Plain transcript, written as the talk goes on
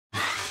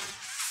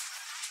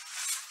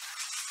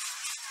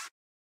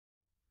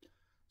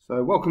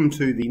So welcome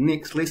to the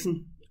next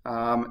lesson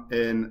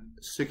in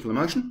circular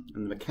motion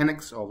and the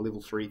mechanics of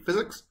level 3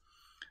 physics,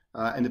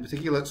 and in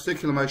particular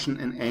circular motion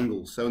and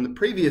angles. So in the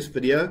previous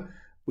video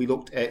we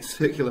looked at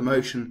circular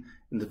motion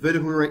in the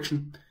vertical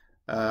direction.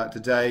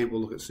 Today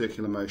we'll look at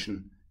circular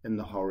motion in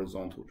the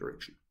horizontal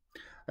direction.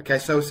 Okay,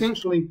 so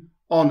essentially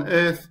on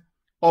Earth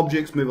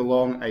objects move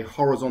along a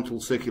horizontal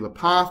circular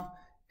path,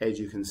 as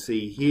you can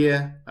see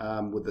here,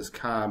 with this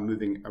car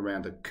moving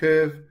around a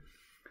curve.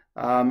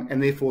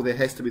 And therefore there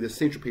has to be the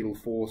centripetal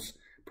force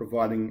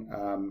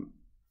being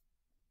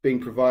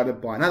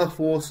provided by another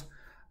force,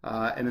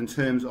 and in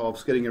terms of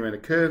skidding around a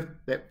curve,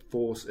 that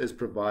force is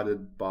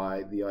provided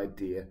by the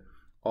idea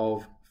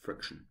of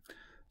friction.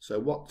 So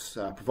what's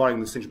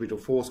providing the centripetal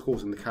force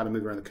causing the car to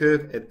move around the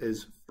curve? It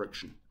is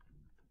friction.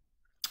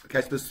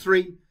 Okay, so there's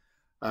three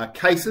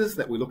cases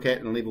that we look at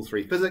in level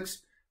 3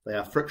 physics. They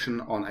are friction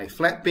on a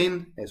flat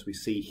bend, as we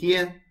see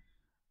here,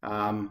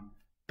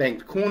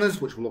 banked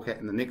corners, which we'll look at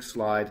in the next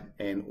slide,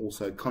 and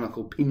also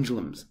conical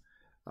pendulums,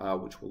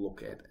 which we'll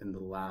look at in the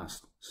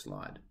last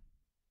slide.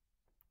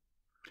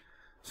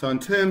 So in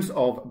terms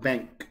of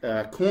banked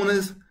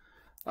corners,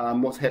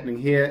 what's happening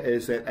here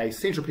is that a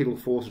centripetal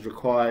force is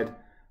required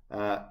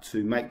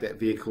to make that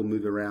vehicle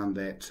move around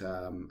that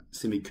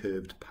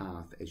semi-curved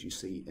path, as you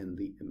see in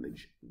the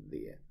image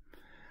there.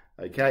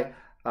 Okay,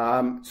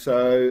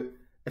 so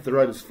if the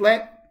road is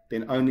flat,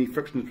 then only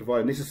friction is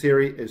provided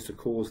necessary is to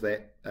cause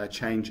that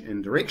change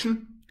in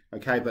direction.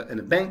 Okay, but in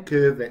a bank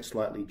curve that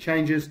slightly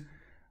changes.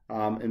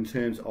 In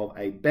terms of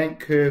a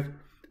bank curve,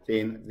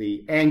 then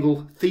the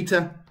angle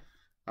theta,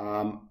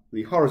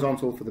 the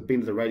horizontal for the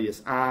bend of the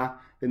radius r,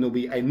 then there'll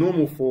be a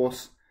normal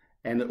force,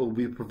 and it will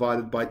be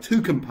provided by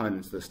two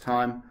components this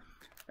time.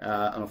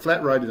 On a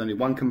flat road there's only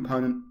one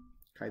component,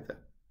 okay,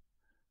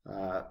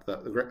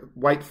 the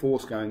weight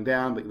force going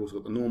down, but you've also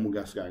got the normal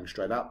gust going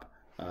straight up.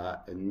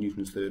 In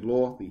Newton's third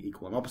law, the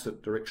equal and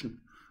opposite direction.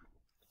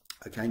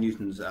 Okay,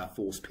 Newton's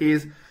force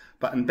pairs.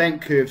 But in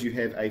bank curves, you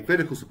have a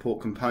vertical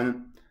support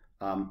component,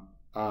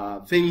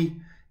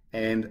 RV,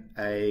 and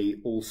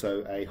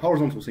also a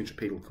horizontal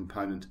centripetal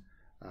component,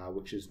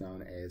 which is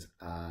known as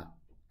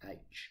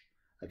RH.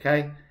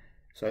 Okay,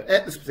 so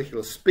at this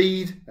particular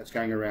speed that's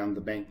going around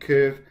the bank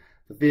curve,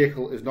 the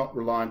vehicle is not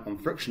reliant on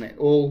friction at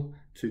all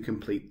to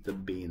complete the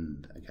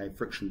bend. Okay,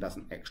 friction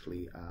doesn't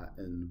actually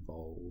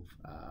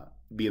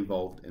be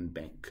involved in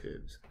bank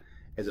curves,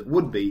 as it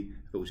would be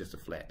if it was just a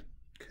flat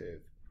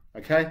curve.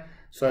 Okay,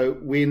 so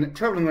when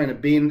traveling around a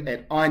bend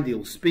at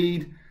ideal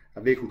speed,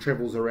 a vehicle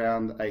travels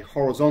around a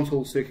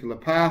horizontal circular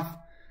path.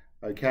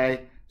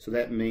 Okay, so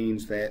that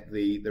means that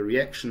the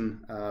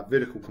reaction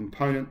vertical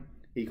component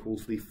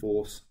equals the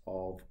force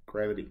of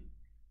gravity.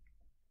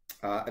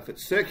 If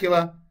it's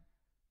circular,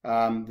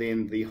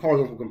 then the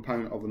horizontal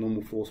component of the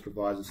normal force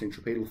provides a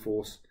centripetal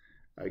force.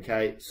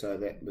 Okay, so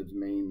that would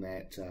mean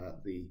that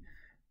the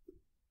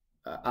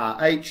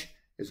RH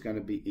is going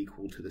to be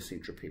equal to the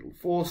centripetal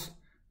force.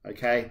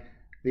 Okay,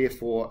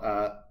 therefore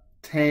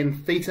tan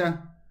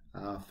theta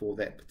for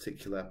that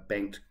particular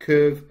banked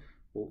curve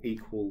will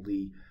equal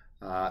the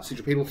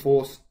centripetal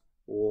force,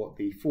 or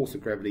the force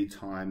of gravity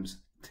times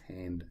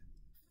tan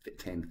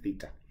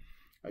theta.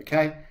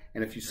 Okay,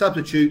 and if you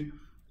substitute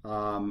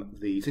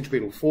the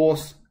centripetal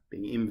force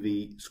being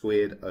mv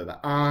squared over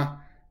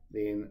r,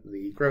 then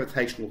the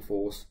gravitational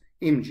force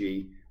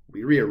mg will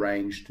be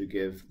rearranged to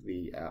give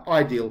the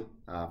ideal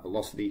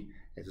velocity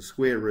as a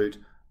square root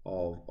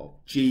of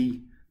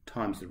g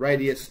times the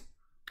radius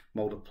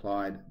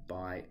multiplied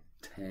by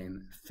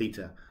tan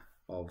theta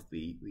of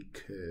the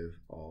curve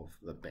of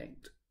the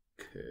banked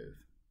curve.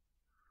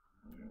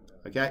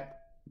 Okay,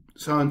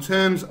 so in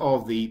terms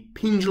of the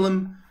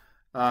pendulum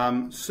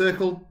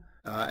circle,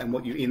 and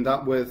what you end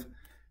up with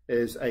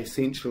is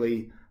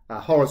essentially a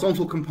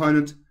horizontal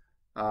component,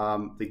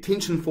 the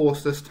tension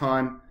force this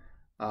time,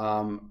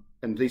 at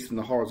least in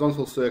the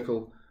horizontal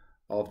circle,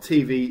 of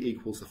TV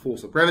equals the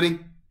force of gravity.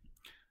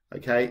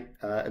 Okay,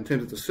 in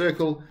terms of the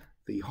circle,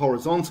 the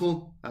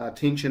horizontal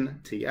tension,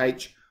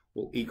 TH,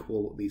 will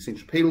equal the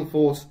centripetal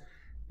force.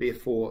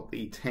 Therefore,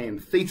 the tan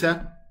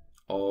theta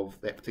of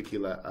that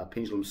particular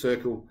pendulum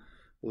circle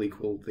will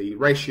equal the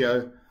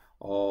ratio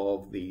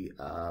of the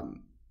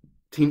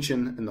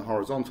tension in the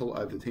horizontal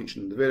over the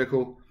tension in the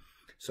vertical.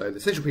 So the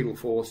centripetal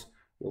force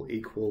will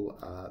equal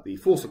the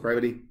force of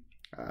gravity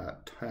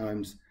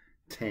times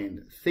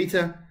tan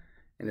theta.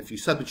 And if you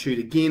substitute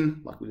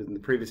again, like we did in the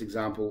previous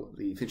example,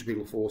 the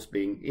centripetal force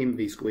being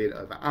mv squared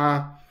over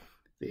r,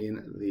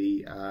 then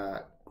the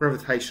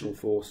gravitational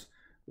force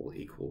will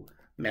equal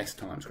mass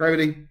times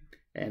gravity.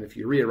 And if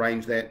you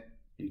rearrange that,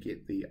 you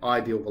get the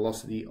ideal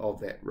velocity of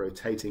that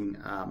rotating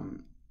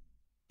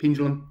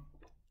pendulum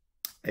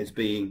as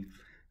being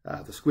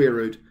the square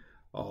root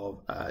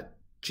of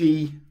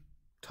g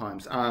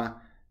times r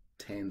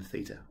tan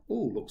theta.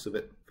 Oh, looks a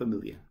bit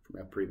familiar from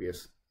our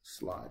previous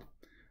slide.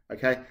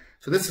 Okay,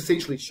 so this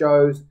essentially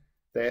shows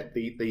that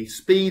the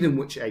speed in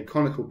which a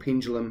conical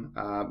pendulum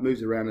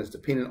moves around is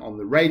dependent on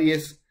the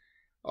radius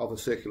of a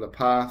circular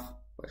path,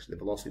 well, actually the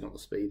velocity, not the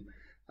speed,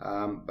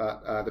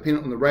 but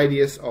dependent on the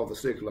radius of the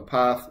circular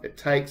path it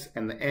takes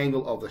and the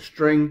angle of the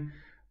string,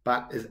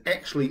 but is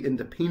actually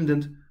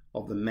independent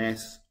of the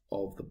mass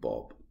of the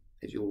bob,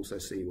 as you also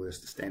see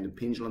with the standard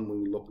pendulum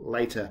when we look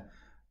later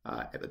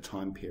at the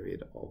time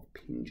period of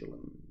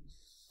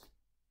pendulums.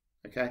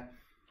 Okay.